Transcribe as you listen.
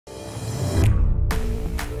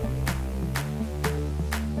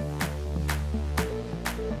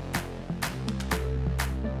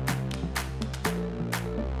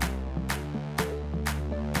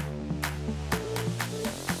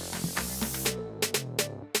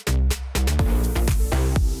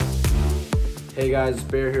Hey guys, it's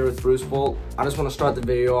Bear here with Bruce Bolt. I just want to start the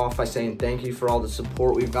video off by saying thank you for all the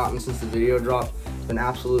support we've gotten since the video dropped. It's been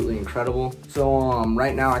absolutely incredible. So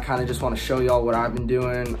right now I kind of just want to show y'all what I've been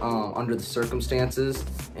doing under the circumstances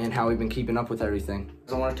and how we've been keeping up with everything.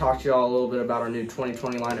 So I want to talk to y'all a little bit about our new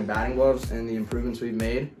 2020 line of batting gloves and the improvements we've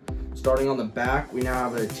made. Starting on the back, we now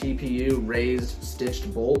have a TPU raised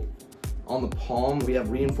stitched bolt. On the palm, we have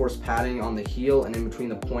reinforced padding on the heel and in between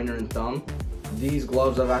the pointer and thumb. These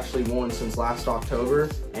gloves I've actually worn since last October,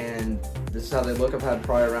 and this is how they look. I've had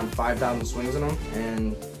probably around 5,000 swings in them,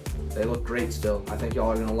 and they look great still. I think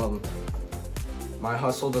y'all are gonna love them. My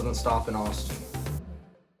hustle doesn't stop in Austin.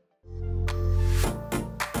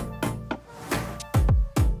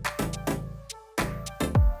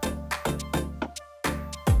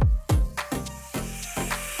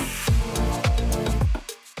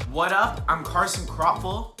 What up? I'm Carson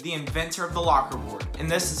Kroppel, the inventor of the locker board,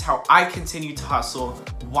 and this is how I continue to hustle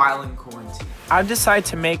while in quarantine. I've decided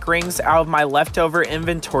to make rings out of my leftover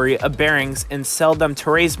inventory of bearings and sell them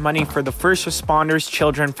to raise money for the First Responders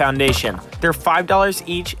Children Foundation. They're $5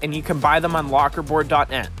 each, and you can buy them on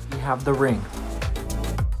lockerboard.net. We have the ring.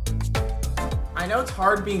 I know it's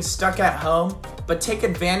hard being stuck at home, but take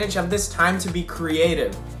advantage of this time to be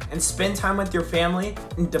creative and spend time with your family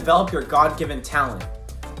and develop your God-given talent.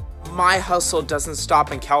 My hustle doesn't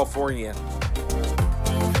stop in California.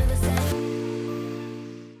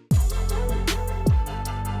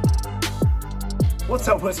 What's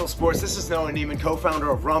up, Whistle Sports? This is Noah Neiman, co-founder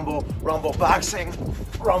of Rumble, Rumble Boxing,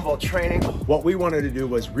 Rumble Training. What we wanted to do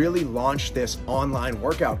was really launch this online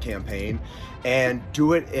workout campaign and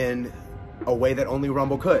do it in a way that only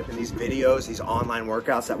Rumble could. And these videos, these online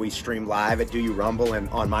workouts that we stream live at Do You Rumble and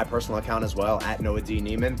on my personal account as well, at Noah D.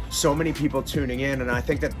 Neiman. So many people tuning in, and I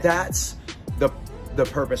think that that's the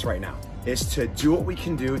purpose right now, is to do what we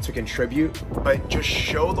can do to contribute, but just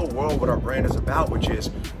show the world what our brand is about, which is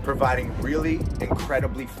providing really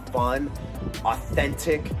incredibly fun,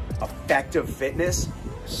 authentic, effective fitness.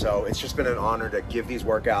 So it's just been an honor to give these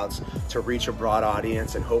workouts to reach a broad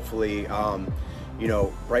audience and hopefully, you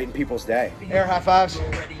know, brighten people's day. Air high fives,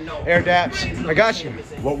 air daps, I got you.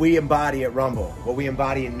 What we embody at Rumble, what we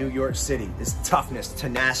embody in New York City is toughness,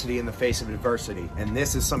 tenacity in the face of adversity. And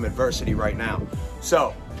this is some adversity right now.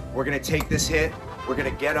 So we're gonna take this hit, we're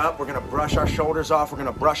gonna get up, we're gonna brush our shoulders off, we're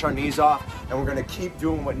gonna brush our knees off, and we're gonna keep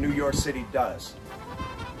doing what New York City does.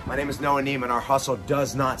 My name is Noah Neiman. Our hustle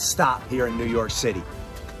does not stop here in New York City.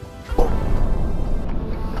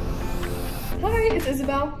 Hi, it's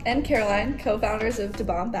Isabel and Caroline, co-founders of Da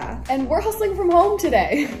Bomb Bath, and we're hustling from home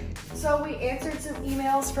today. So we answered some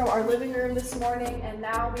emails from our living room this morning, and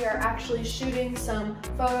now we are actually shooting some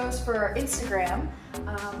photos for our Instagram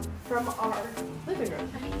from our living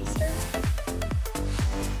room.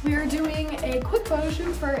 We are doing a quick photo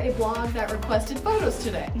shoot for a blog that requested photos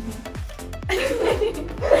today.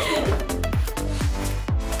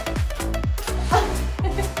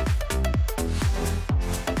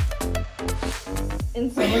 In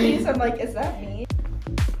some of these, I'm like, is that me?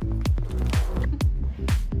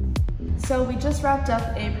 So we just wrapped up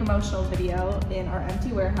a promotional video in our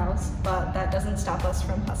empty warehouse, but that doesn't stop us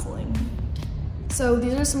from hustling. So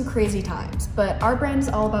these are some crazy times, but our brand is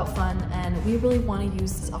all about fun, and we really want to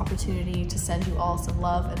use this opportunity to send you all some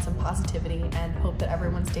love and some positivity and hope that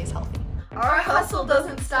everyone stays healthy. Our hustle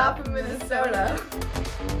doesn't stop in Minnesota.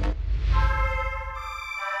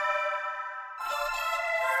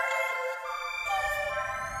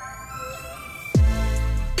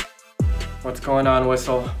 What's going on,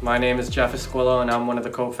 Whistle? My name is Jeff Esquillo, and I'm one of the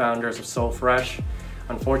co-founders of Soul Fresh.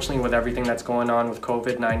 Unfortunately, with everything that's going on with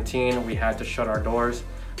COVID-19, we had to shut our doors,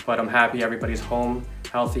 but I'm happy everybody's home,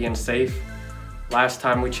 healthy and safe. Last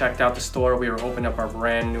time we checked out the store, we were opening up our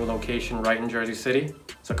brand new location right in Jersey City,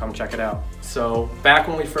 so come check it out. So back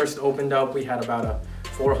when we first opened up, we had about a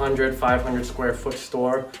 400, 500 square foot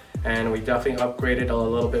store, and we definitely upgraded a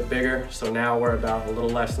little bit bigger. So now we're about a little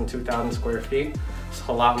less than 2,000 square feet. It's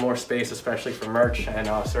a lot more space, especially for merch and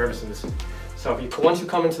services. So once you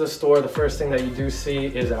come into the store, the first thing that you do see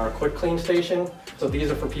is our quick clean station. So these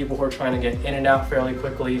are for people who are trying to get in and out fairly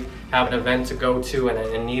quickly, have an event to go to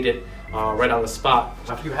and need it right on the spot.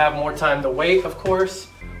 If you have more time to wait, of course,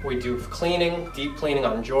 we do cleaning, deep cleaning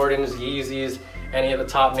on Jordans, Yeezys, any of the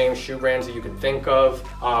top name shoe brands that you can think of.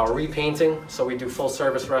 Repainting, so we do full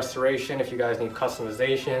service restoration if you guys need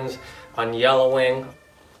customizations, unyellowing.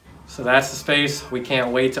 So that's the space. We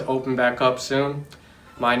can't wait to open back up soon.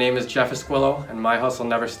 My name is Jeff Esquillo, and my hustle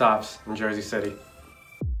never stops in Jersey City.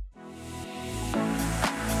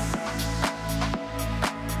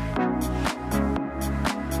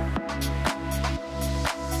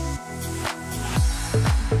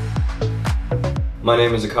 My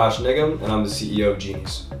name is Akash Nigam, and I'm the CEO of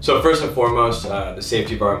Genies. So first and foremost, the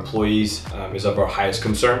safety of our employees is of our highest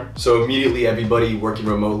concern. So immediately everybody working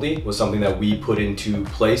remotely was something that we put into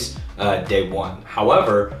place day one.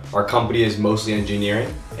 However, our company is mostly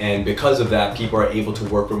engineering, and because of that, people are able to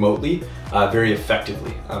work remotely very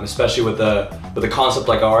effectively, especially with a concept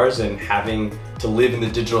like ours and having to live in the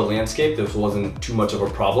digital landscape. This wasn't too much of a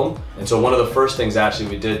problem. And so one of the first things actually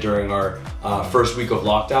we did during our first week of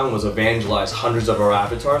lockdown was evangelize hundreds of our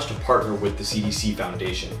avatars to partner with the CDC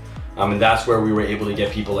Foundation. And that's where we were able to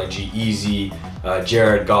get people like G-Eazy,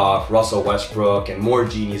 Jared Goff, Russell Westbrook, and more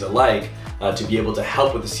genies alike to be able to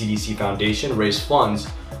help with the CDC Foundation raise funds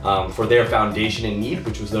for their foundation in need,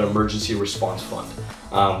 which was their emergency response fund.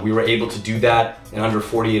 We were able to do that in under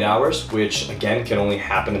 48 hours, which again can only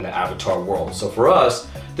happen in the avatar world. So for us,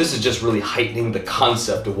 this is just really heightening the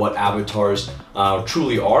concept of what avatars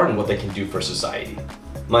truly are and what they can do for society.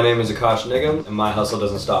 My name is Akash Nigam, and my hustle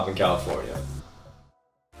doesn't stop in California.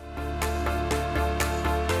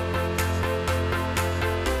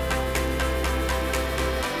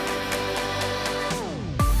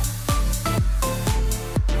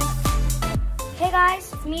 Hey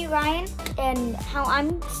guys, it's me Ryan, and how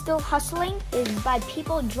I'm still hustling is by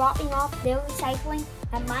people dropping off their recycling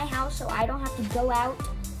at my house so I don't have to go out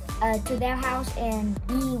to their house and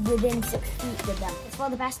be within 6 feet with them. It's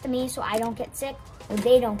for the best of me so I don't get sick or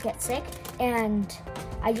they don't get sick, and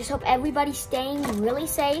I just hope everybody's staying really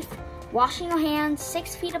safe, washing your hands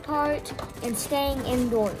 6 feet apart, and staying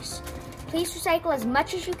indoors. Please recycle as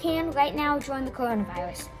much as you can right now during the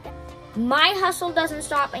coronavirus. My hustle doesn't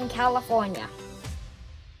stop in California.